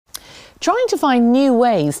Trying to find new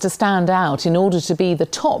ways to stand out in order to be the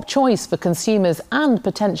top choice for consumers and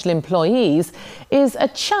potential employees is a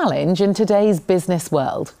challenge in today's business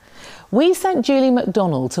world. We sent Julie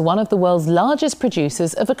McDonald to one of the world's largest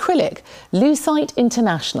producers of acrylic, Lucite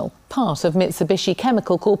International, part of Mitsubishi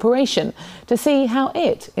Chemical Corporation, to see how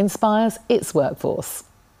it inspires its workforce.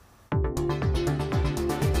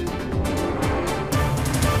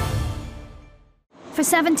 For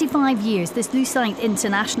 75 years, this Lucite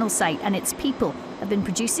International site and its people have been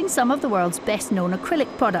producing some of the world's best-known acrylic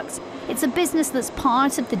products. It's a business that's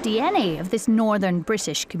part of the DNA of this northern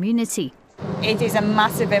British community. It is a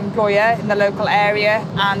massive employer in the local area,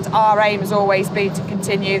 and our aim has always been to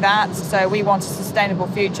continue that. So we want a sustainable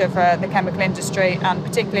future for the chemical industry, and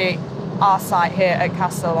particularly our site here at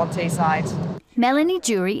Castle on Teesside. Melanie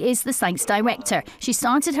Jury is the site's director. She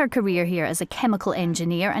started her career here as a chemical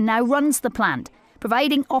engineer and now runs the plant,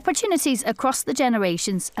 providing opportunities across the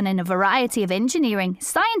generations and in a variety of engineering,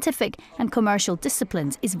 scientific and commercial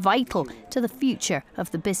disciplines is vital to the future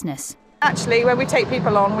of the business. Actually, when we take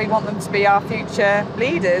people on, we want them to be our future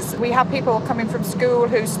leaders. We have people coming from school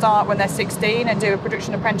who start when they're 16 and do a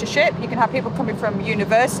production apprenticeship. You can have people coming from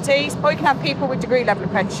universities, or you can have people with degree level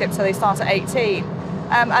apprenticeships, so they start at 18.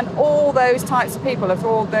 And all those types of people of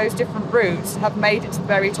all those different routes have made it to the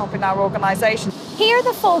very top in our organisation. Here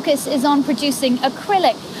the focus is on producing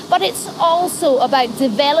acrylic, but it's also about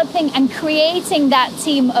developing and creating that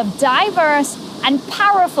team of diverse and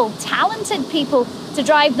powerful, talented people to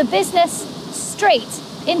drive the business straight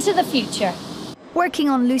into the future. Working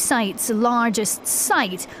on Lucite's largest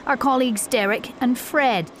site are colleagues Derek and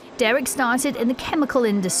Fred. Derek started in the chemical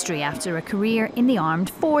industry after a career in the armed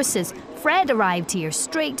forces. Fred arrived here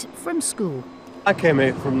straight from school. I came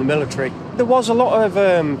here from the military. There was a lot of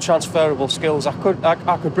transferable skills I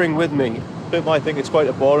could bring with me. People might think it's quite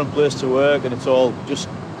a boring place to work and it's all just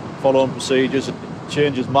following procedures. It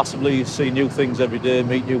changes massively. You see new things every day,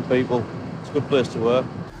 meet new people. It's a good place to work.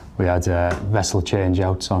 We had vessel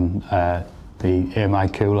change-outs on the AMI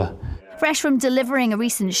cooler. Fresh from delivering a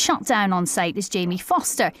recent shutdown on site is Jamie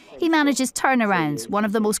Foster. He manages turnarounds, one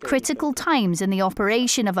of the most critical times in the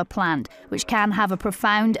operation of a plant, which can have a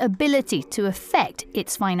profound ability to affect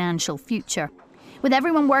its financial future. With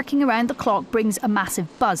everyone working around the clock brings a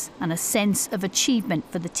massive buzz and a sense of achievement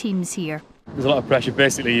for the teams here. There's a lot of pressure.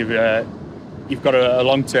 Basically, you've got a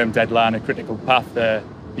long-term deadline, a critical path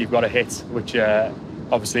you've got to hit, which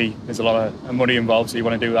obviously there's a lot of money involved, so you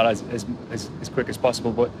want to do that as quick as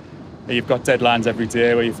possible. But you've got deadlines every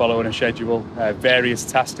day where you're following a schedule, various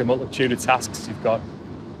tasks, a multitude of tasks. You've got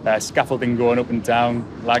scaffolding going up and down,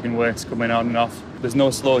 lagging works coming on and off. There's no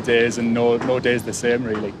slow days and no days the same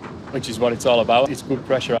really, which is what it's all about. It's good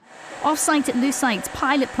pressure. Off-site at Lucite's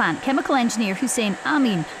pilot plant, chemical engineer Hussein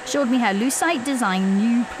Amin showed me how Lucite designed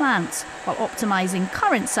new plants while optimising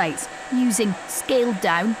current sites using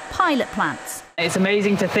scaled-down pilot plants. It's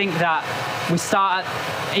amazing to think that we start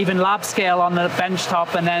at even lab scale on the bench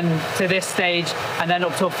top and then to this stage and then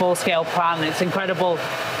up to a full-scale plant. It's incredible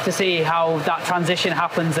to see how that transition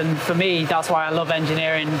happens, and for me that's why I love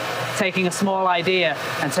engineering, taking a small idea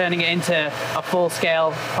and turning it into a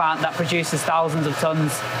full-scale plant that produces thousands of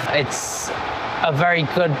tons. It's a very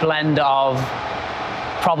good blend of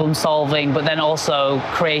problem solving but then also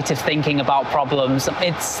creative thinking about problems.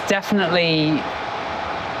 It's definitely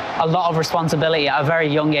a lot of responsibility at a very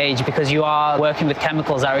young age because you are working with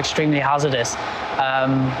chemicals that are extremely hazardous.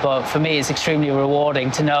 But for me, it's extremely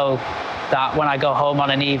rewarding to know that when I go home on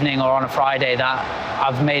an evening or on a Friday that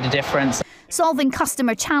I've made a difference. Solving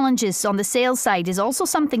customer challenges on the sales side is also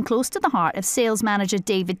something close to the heart of sales manager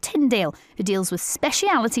David Tyndale, who deals with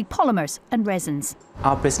speciality polymers and resins.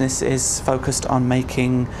 Our business is focused on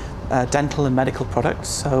making dental and medical products,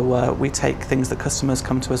 so we take things that customers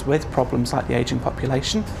come to us with, problems like the ageing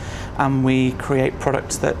population, and we create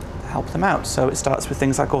products that help them out. So it starts with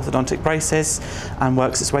things like orthodontic braces and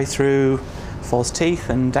works its way through false teeth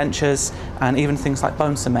and dentures and even things like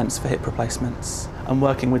bone cements for hip replacements, and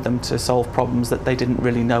working with them to solve problems that they didn't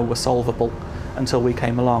really know were solvable until we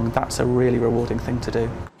came along. That's a really rewarding thing to do.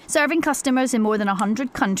 Serving customers in more than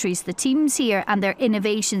 100 countries, the teams here and their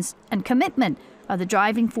innovations and commitment are the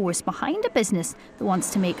driving force behind a business that wants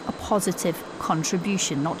to make a positive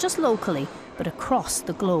contribution, not just locally, but across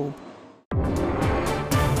the globe.